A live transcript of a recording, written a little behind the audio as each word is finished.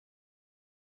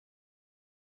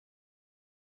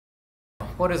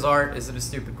What is art? Is it a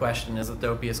stupid question? Is it the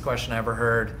dopiest question I ever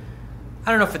heard?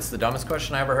 I don't know if it's the dumbest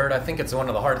question I ever heard. I think it's one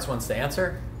of the hardest ones to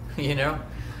answer, you know?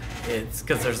 It's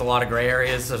because there's a lot of gray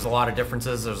areas, there's a lot of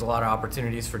differences, there's a lot of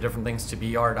opportunities for different things to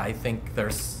be art. I think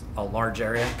there's a large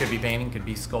area. Could be painting, could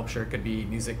be sculpture, could be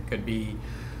music, could be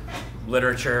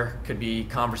literature, could be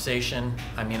conversation.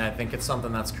 I mean, I think it's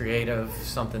something that's creative,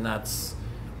 something that's,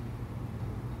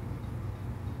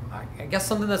 I guess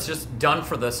something that's just done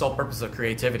for the sole purpose of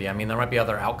creativity. I mean, there might be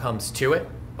other outcomes to it,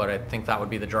 but I think that would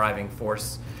be the driving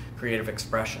force. Creative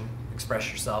expression, express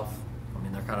yourself. I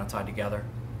mean, they're kind of tied together.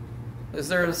 Is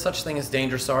there such thing as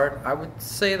dangerous art? I would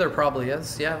say there probably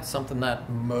is, yeah. Something that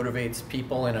motivates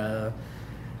people in a,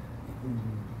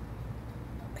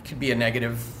 it could be a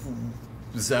negative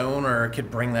zone, or it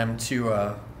could bring them to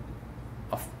a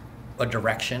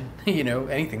direction. You know,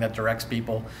 anything that directs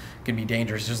people can be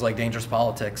dangerous, just like dangerous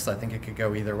politics. I think it could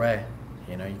go either way.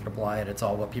 You know, you could apply it. It's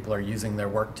all what people are using their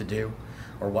work to do,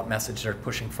 or what message they're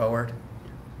pushing forward.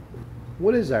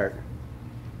 What is art?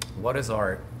 What is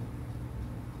art?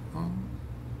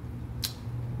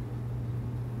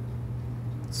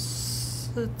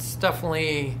 It's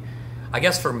definitely, I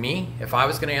guess for me, if I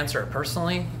was going to answer it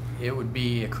personally, it would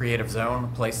be a creative zone,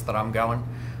 a place that I'm going,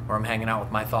 where I'm hanging out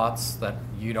with my thoughts, that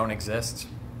you don't exist,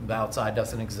 the outside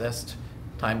doesn't exist,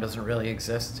 time doesn't really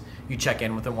exist. You check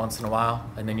in with it once in a while,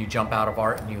 and then you jump out of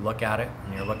art and you look at it,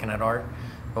 and you're looking at art.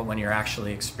 But when you're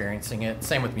actually experiencing it,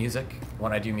 same with music.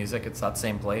 When I do music, it's that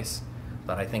same place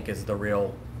that I think is the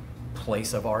real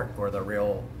place of art, or the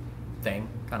real thing.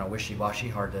 Kind of wishy-washy,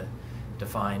 hard to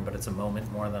define, but it's a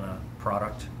moment more than a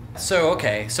product. So,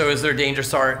 okay, so is there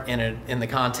dangerous art in the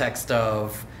context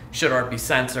of, should art be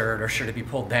censored, or should it be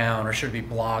pulled down, or should it be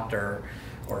blocked, or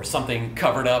something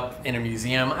covered up in a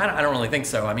museum? I don't really think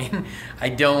so. I mean, I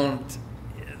don't,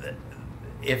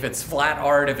 if it's flat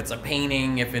art, if it's a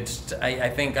painting, if it's, I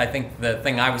think the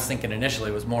thing I was thinking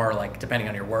initially was more like, depending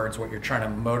on your words, what you're trying to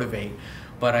motivate.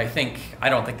 But I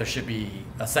don't think there should be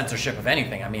a censorship of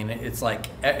anything. I mean, it's like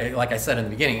I said in the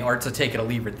beginning, art's a take it or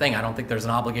leave it thing. I don't think there's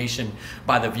an obligation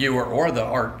by the viewer or the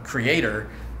art creator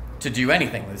to do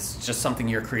anything. It's just something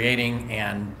you're creating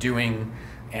and doing,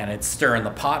 and it's stirring the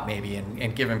pot maybe,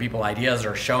 and giving people ideas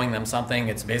or showing them something.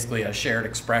 It's basically a shared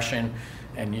expression,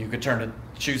 and you could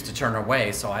choose to turn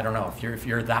away. So I don't know, if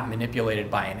you're that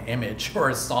manipulated by an image or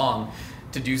a song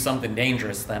to do something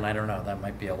dangerous, then I don't know, that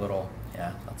might be a little,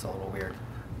 yeah, that's a little weird.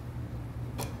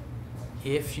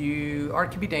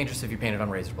 Art could be dangerous if you paint it on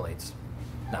razor blades.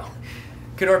 No.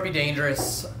 Could art be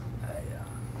dangerous?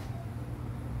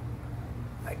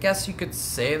 I guess you could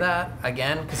say that,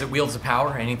 again, because it wields a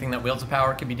power. Anything that wields a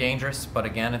power could be dangerous, but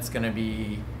again, it's going to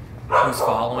be who's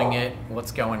following it,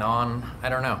 what's going on. I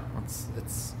don't know.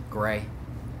 It's gray.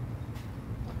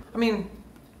 I mean,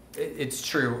 it's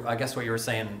true. I guess what you were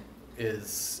saying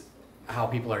is how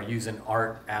people are using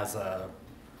art as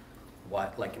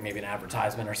like maybe an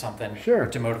advertisement or something. Sure.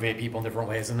 To motivate people in different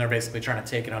ways, and they're basically trying to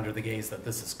take it under the gaze that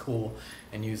this is cool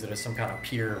and use it as some kind of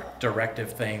peer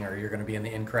directive thing, or you're going to be in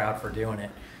the in crowd for doing it.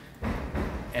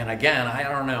 And again, I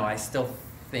don't know, I still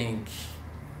think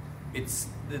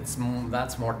that's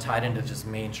more tied into just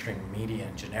mainstream media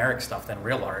and generic stuff than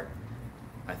real art.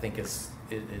 I think is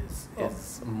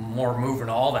more moving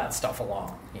all that stuff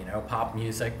along, you know, pop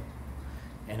music.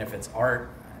 And if it's art,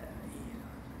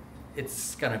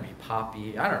 it's gonna be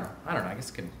poppy. I don't know. I guess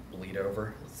it could bleed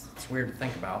over. It's weird to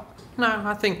think about. No,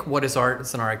 I think what is art?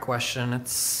 It's an alright question.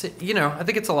 It's, you know, I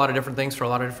think it's a lot of different things for a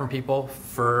lot of different people.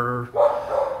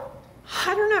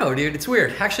 I don't know, dude. It's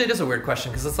weird. Actually, it is a weird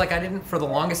question, because it's like for the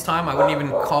longest time, I wouldn't even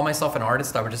call myself an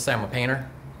artist. I would just say I'm a painter.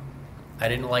 I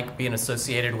didn't like being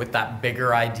associated with that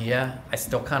bigger idea. I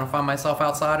still kind of find myself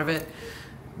outside of it,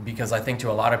 because I think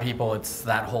to a lot of people, it's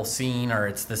that whole scene, or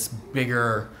it's this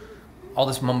bigger, all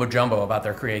this mumbo jumbo about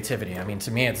their creativity. I mean,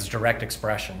 to me, it's direct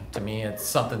expression. To me, it's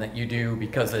something that you do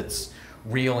because it's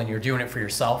real and you're doing it for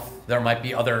yourself. There might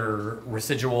be other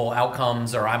residual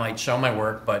outcomes, or I might show my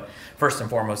work, but first and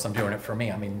foremost, I'm doing it for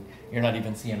me. I mean, you're not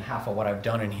even seeing half of what I've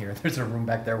done in here. There's a room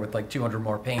back there with like 200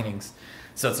 more paintings.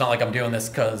 So it's not like I'm doing this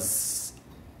because,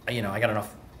 you know, I got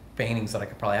enough paintings that I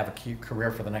could probably have a cute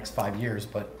career for the next 5 years,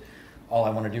 but all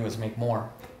I want to do is make more.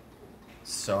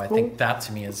 So I think that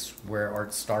to me is where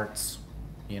art starts,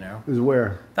 you know? Is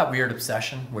where? That weird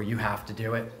obsession where you have to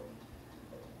do it.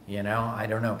 You know, I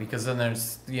don't know, because then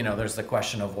there's the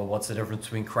question of, well, what's the difference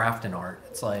between craft and art?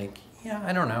 It's like, yeah,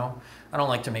 I don't know. I don't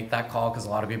like to make that call, because a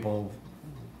lot of people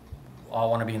all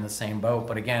want to be in the same boat.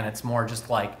 But again, it's more just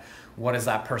like, what is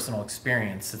that personal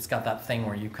experience? It's got that thing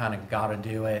where you kind of got to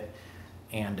do it,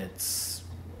 and it's,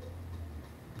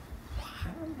 I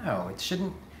don't know, it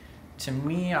shouldn't to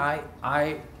me,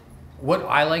 what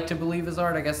I like to believe is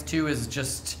art, I guess, too, is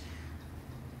just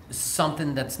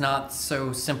something that's not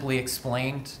so simply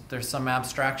explained. There's some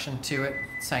abstraction to it.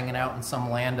 It's hanging out in some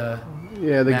land of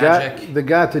Yeah, magic. the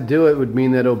got to do it would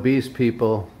mean that obese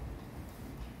people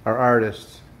are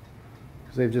artists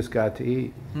because they've just got to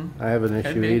eat. I have an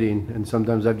issue eating, and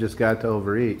sometimes I've just got to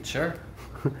overeat. Sure.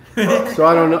 So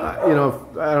I don't know,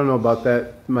 I don't know about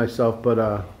that myself,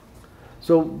 but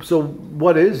so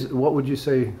what would you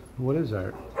say? What is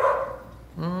art?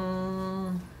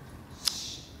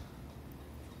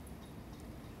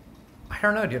 I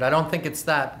don't know, dude. I don't think it's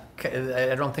that.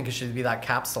 I don't think it should be that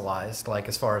capsulized. Like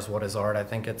as far as what is art, I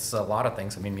think it's a lot of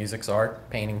things. I mean, music's art.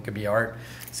 Painting could be art.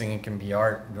 Singing can be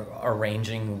art.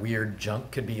 Arranging weird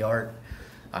junk could be art.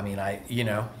 I mean,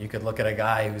 you could look at a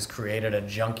guy who's created a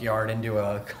junkyard into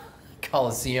a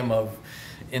coliseum of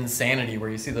insanity,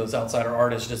 where you see those outsider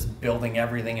artists just building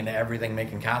everything into everything,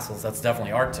 making castles. That's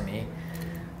definitely art to me.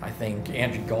 I think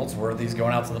Andrew Goldsworthy's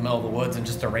going out to the middle of the woods and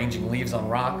just arranging leaves on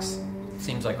rocks.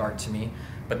 Seems like art to me.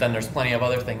 But then there's plenty of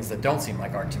other things that don't seem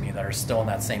like art to me that are still in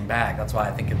that same bag. That's why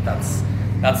I think that's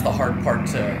the hard part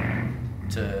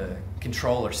to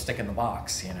control or stick in the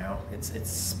box. It's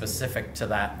specific to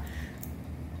that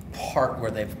part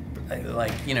where they've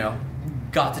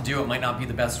got to do it. Might not be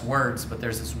the best words, but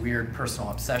there's this weird personal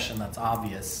obsession that's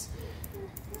obvious.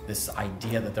 This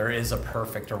idea that there is a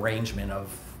perfect arrangement of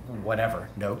whatever,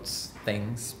 notes,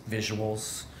 things,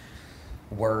 visuals,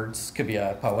 words. Could be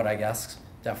a poet, I guess.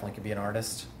 Definitely could be an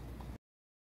artist.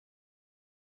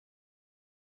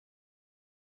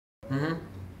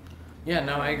 Yeah,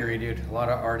 no, I agree, dude. A lot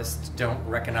of artists don't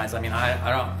recognize. I mean,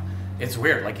 I don't. It's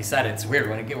weird, like you said. It's weird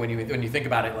when you think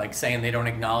about it, like saying they don't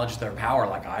acknowledge their power.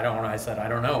 Like I said I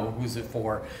don't know who's it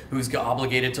for. Who's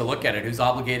obligated to look at it? Who's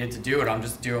obligated to do it? I'm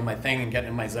just doing my thing and getting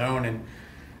in my zone and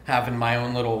having my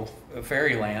own little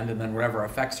fairyland, and then whatever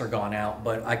effects are gone out.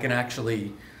 But I can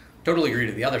actually totally agree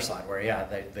to the other side, where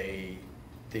they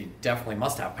definitely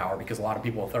must have power, because a lot of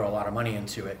people will throw a lot of money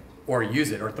into it, or use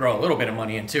it, or throw a little bit of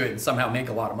money into it and somehow make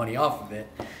a lot of money off of it.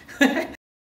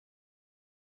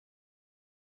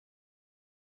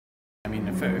 I mean,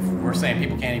 if we're saying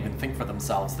people can't even think for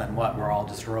themselves, then what? We're all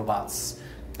just robots.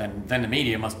 Then the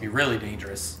media must be really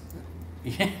dangerous.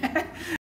 Yeah.